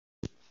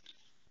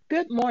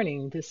Good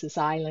morning. This is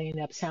Eileen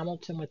Epps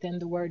Hamilton within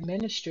the Word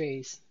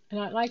Ministries, and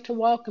I'd like to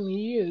welcome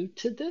you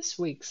to this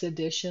week's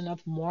edition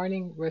of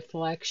Morning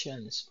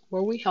Reflections,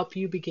 where we help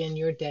you begin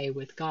your day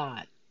with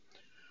God.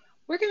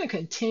 We're going to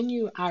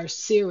continue our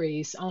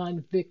series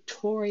on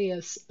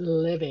victorious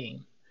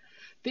living.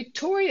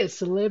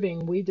 Victorious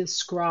living we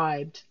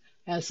described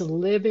as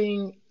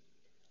living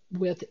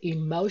with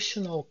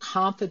emotional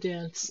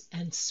confidence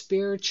and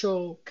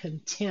spiritual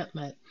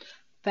contentment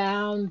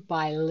found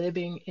by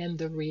living in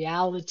the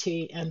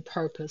reality and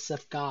purpose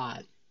of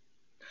God.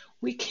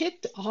 We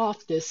kicked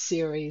off this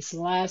series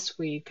last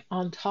week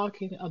on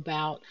talking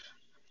about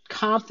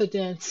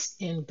confidence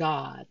in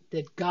God,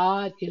 that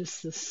God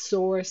is the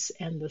source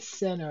and the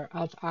center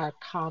of our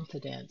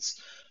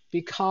confidence.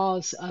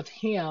 Because of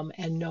Him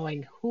and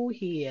knowing who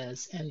He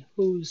is and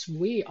whose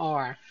we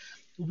are,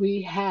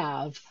 we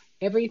have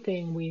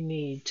everything we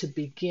need to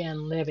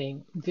begin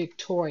living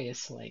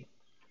victoriously.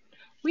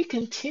 We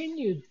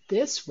continued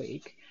this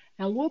week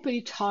and we'll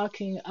be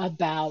talking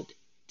about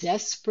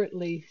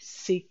desperately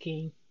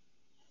seeking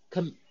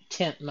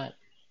contentment.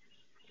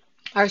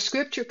 Our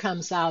scripture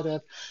comes out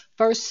of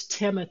 1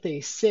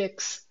 Timothy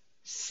 6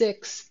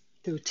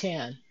 through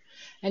 10.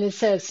 And it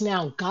says,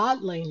 "Now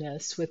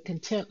godliness with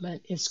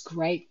contentment is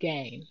great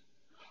gain.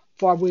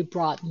 For we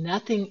brought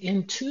nothing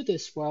into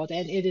this world,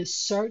 and it is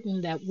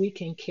certain that we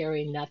can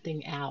carry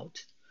nothing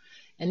out.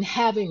 And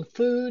having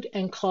food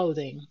and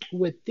clothing,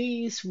 with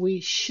these we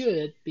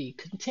should be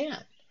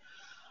content.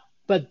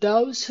 But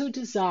those who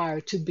desire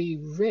to be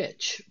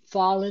rich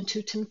fall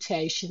into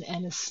temptation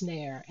and a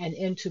snare, and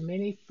into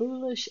many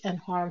foolish and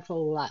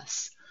harmful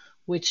lusts,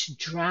 which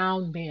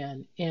drown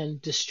men in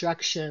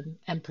destruction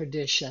and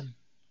perdition.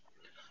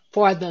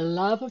 For the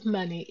love of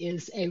money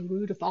is a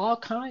root of all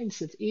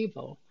kinds of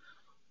evil,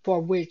 for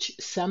which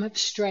some have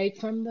strayed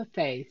from the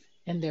faith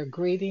in their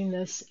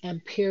greediness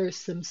and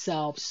pierced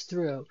themselves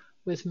through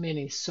with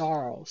many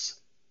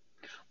sorrows."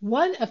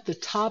 One of the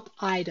top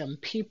items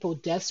people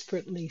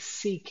desperately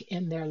seek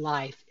in their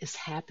life is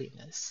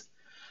happiness.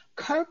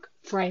 Kirk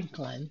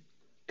Franklin,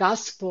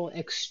 gospel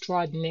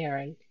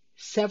extraordinary,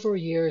 several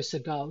years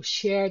ago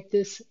shared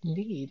this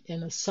need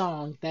in a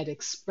song that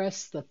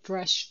expressed the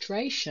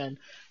frustration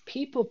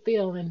people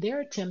feel in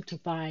their attempt to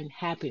find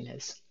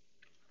happiness.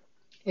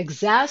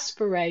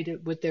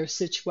 Exasperated with their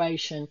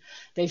situation,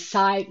 they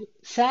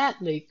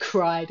sadly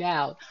cried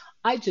out,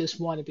 "I just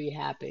want to be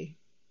happy."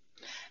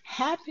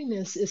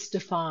 Happiness is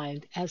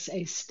defined as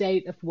a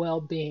state of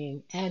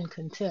well-being and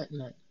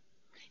contentment.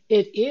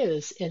 It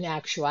is, in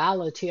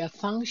actuality, a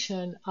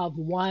function of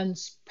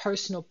one's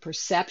personal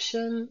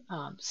perception,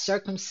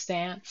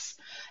 circumstance,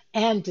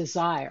 and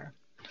desire.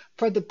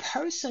 For the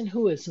person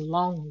who is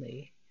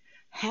lonely,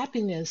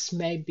 happiness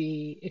may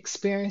be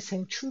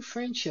experiencing true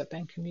friendship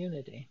and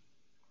community.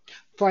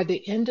 For the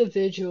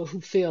individual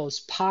who feels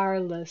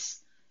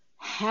powerless,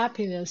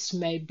 happiness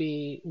may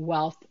be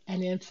wealth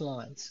and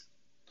influence.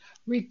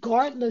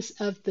 Regardless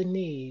of the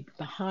need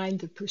behind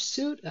the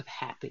pursuit of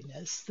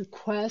happiness, the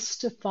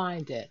quest to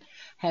find it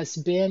has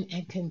been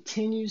and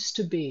continues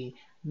to be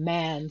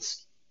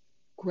man's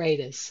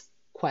greatest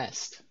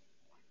quest.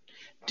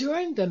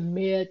 During the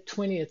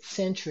mid-20th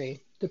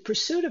century, the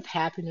pursuit of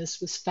happiness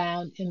was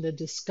found in the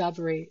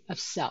discovery of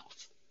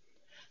self.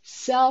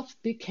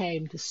 Self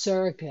became the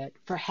surrogate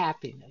for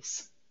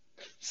happiness.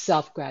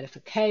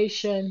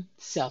 Self-gratification,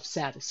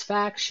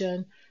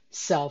 self-satisfaction,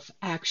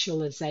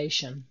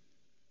 self-actualization.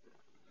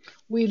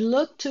 We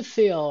look to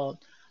fill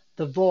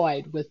the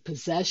void with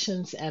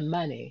possessions and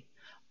money,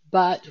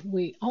 but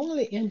we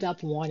only end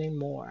up wanting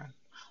more.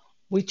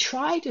 We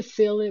try to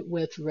fill it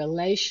with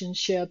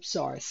relationships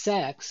or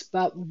sex,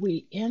 but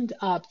we end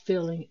up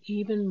feeling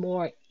even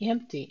more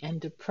empty and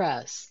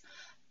depressed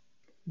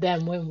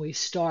than when we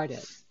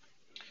started.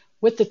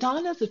 With the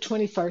dawn of the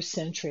 21st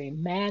century,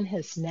 man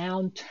has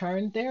now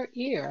turned their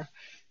ear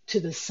to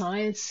the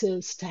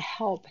sciences to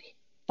help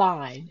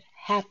find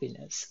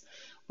happiness,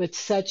 with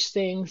such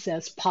things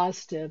as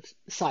positive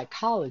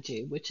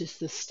psychology, which is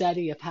the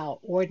study of how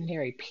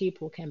ordinary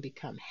people can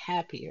become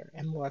happier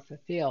and more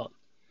fulfilled.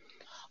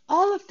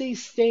 All of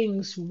these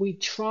things we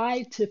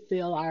try to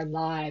fill our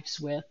lives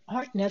with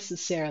aren't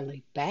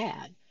necessarily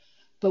bad,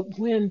 but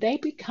when they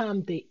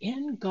become the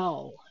end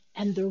goal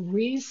and the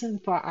reason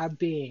for our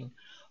being,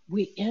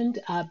 we end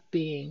up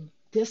being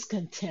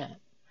discontent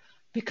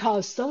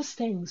because those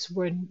things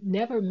were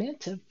never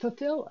meant to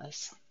fulfill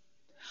us.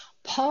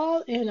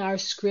 Paul in our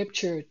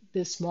scripture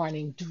this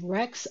morning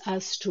directs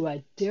us to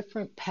a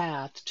different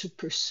path to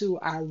pursue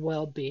our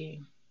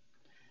well-being,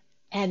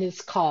 and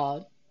it's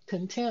called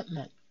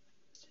contentment.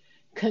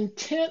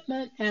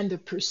 Contentment and the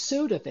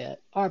pursuit of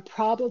it are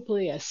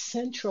probably a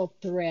central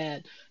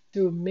thread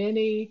through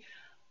many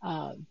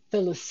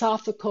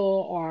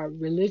philosophical or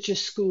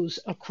religious schools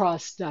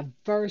across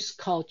diverse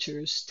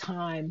cultures,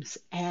 times,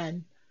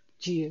 and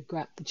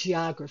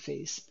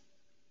geographies.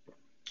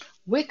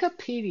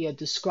 Wikipedia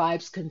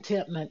describes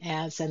contentment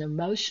as an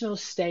emotional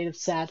state of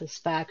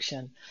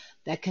satisfaction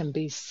that can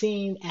be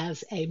seen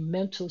as a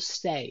mental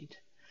state,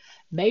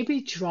 may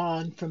be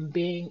drawn from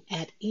being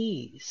at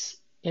ease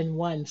in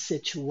one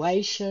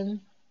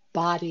situation,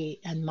 body,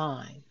 and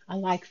mind. I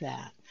like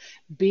that.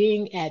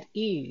 Being at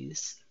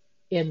ease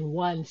in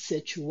one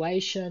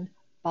situation,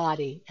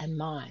 body, and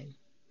mind.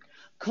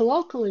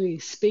 Colloquially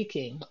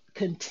speaking,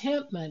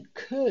 contentment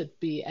could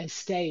be a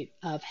state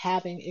of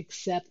having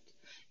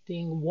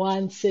accepting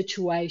one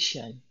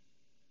situation.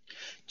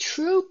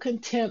 True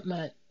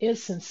contentment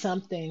isn't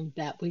something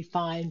that we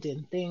find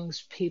in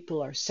things,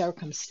 people, or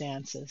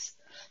circumstances.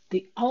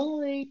 The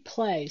only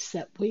place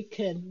that we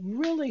can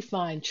really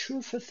find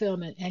true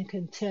fulfillment and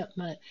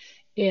contentment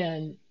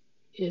in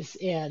is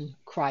in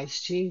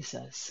Christ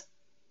Jesus.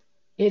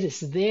 It is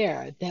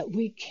there that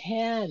we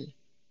can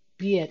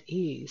be at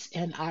ease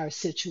in our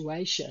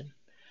situation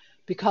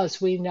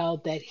because we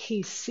know that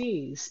He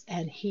sees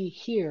and He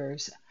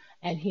hears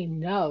and He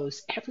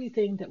knows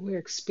everything that we're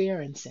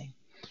experiencing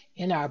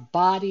in our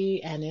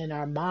body and in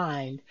our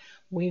mind.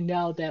 We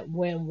know that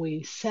when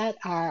we set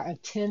our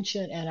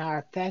attention and our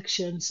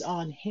affections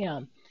on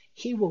Him,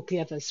 He will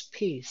give us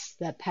peace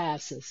that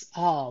passes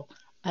all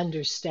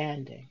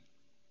understanding.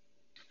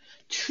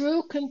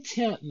 True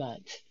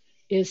contentment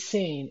is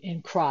seen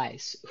in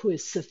Christ, who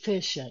is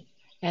sufficient,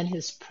 and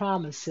His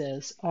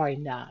promises are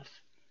enough.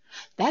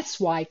 That's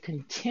why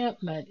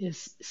contentment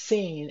is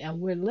seen, and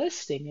we're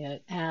listing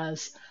it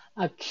as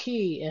a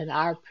key in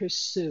our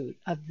pursuit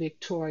of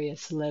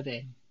victorious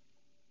living.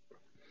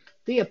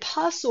 The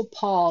Apostle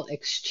Paul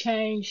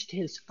exchanged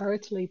his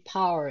earthly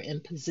power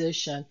and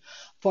position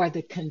for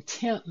the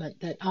contentment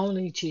that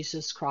only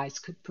Jesus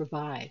Christ could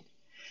provide.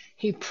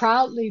 He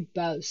proudly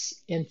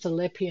boasts in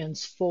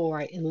Philippians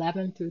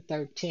 4:11 through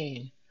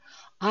 13,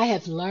 I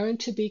have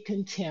learned to be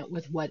content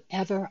with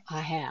whatever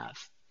I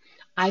have.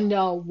 I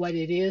know what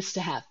it is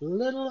to have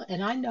little,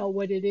 and I know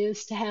what it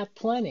is to have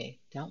plenty.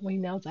 Don't we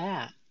know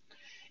that?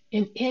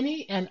 In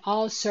any and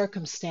all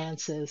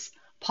circumstances,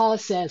 Paul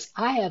says,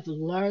 I have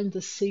learned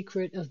the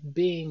secret of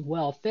being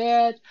well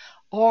fed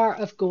or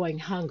of going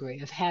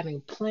hungry, of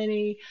having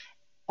plenty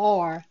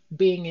or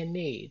being in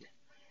need.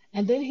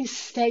 And then he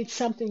states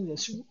something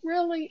that's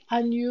really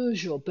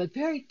unusual, but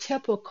very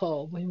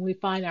typical when we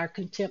find our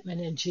contentment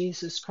in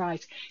Jesus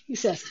Christ. He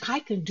says, I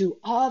can do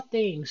all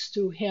things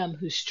through Him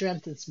who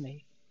strengthens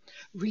me.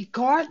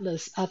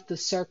 Regardless of the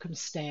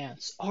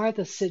circumstance or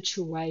the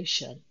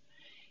situation,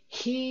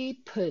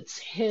 he puts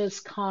his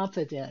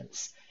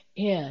confidence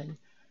in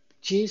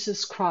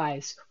Jesus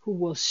Christ, who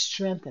will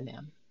strengthen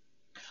him.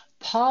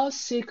 Paul's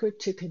secret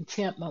to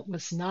contentment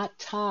was not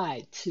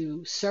tied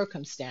to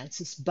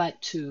circumstances, but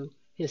to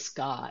his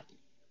God.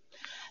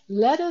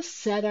 Let us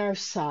set our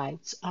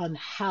sights on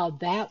how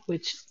that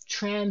which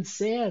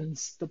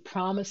transcends the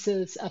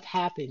promises of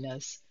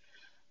happiness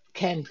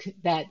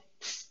that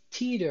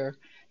teeter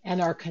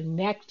and are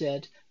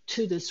connected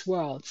to this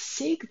world.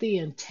 Seek the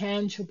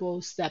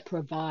intangibles that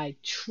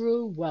provide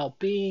true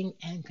well-being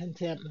and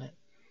contentment.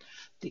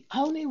 The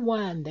only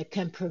one that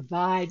can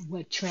provide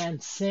what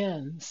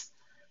transcends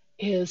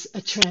is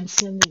a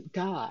transcendent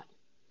God.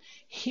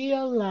 He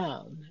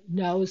alone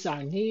knows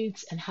our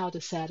needs and how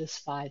to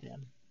satisfy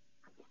them.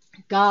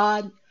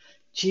 God,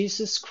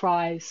 Jesus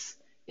Christ,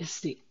 is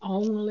the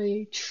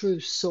only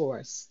true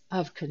source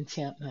of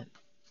contentment.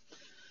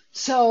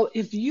 So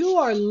if you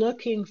are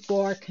looking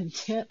for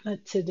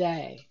contentment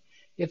today,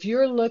 if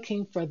you're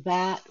looking for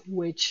that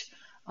which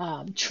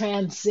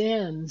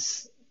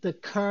transcends the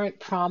current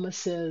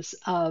promises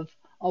of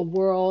a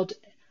world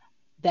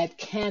that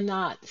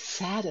cannot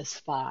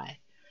satisfy,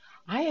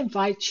 I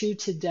invite you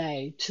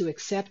today to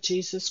accept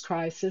Jesus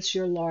Christ as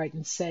your Lord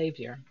and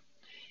Savior.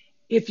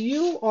 If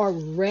you are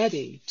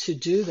ready to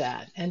do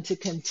that and to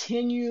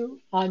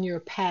continue on your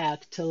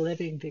path to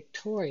living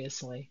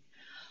victoriously,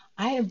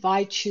 I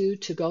invite you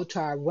to go to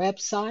our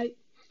website,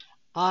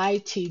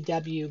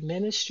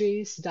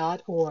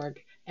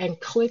 itwministries.org, and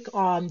click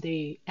on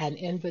the An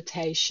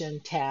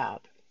Invitation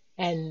tab,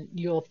 and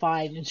you'll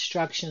find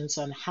instructions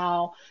on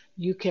how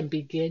you can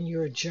begin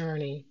your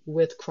journey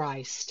with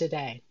Christ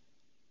today.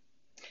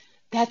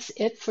 That's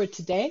it for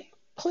today.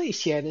 Please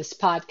share this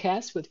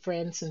podcast with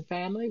friends and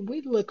family.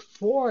 We look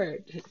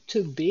forward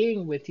to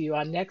being with you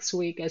on next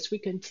week as we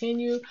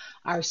continue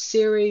our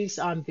series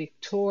on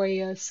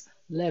victorious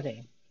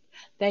living.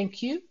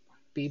 Thank you.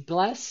 Be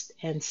blessed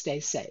and stay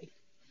safe.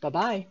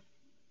 Bye-bye.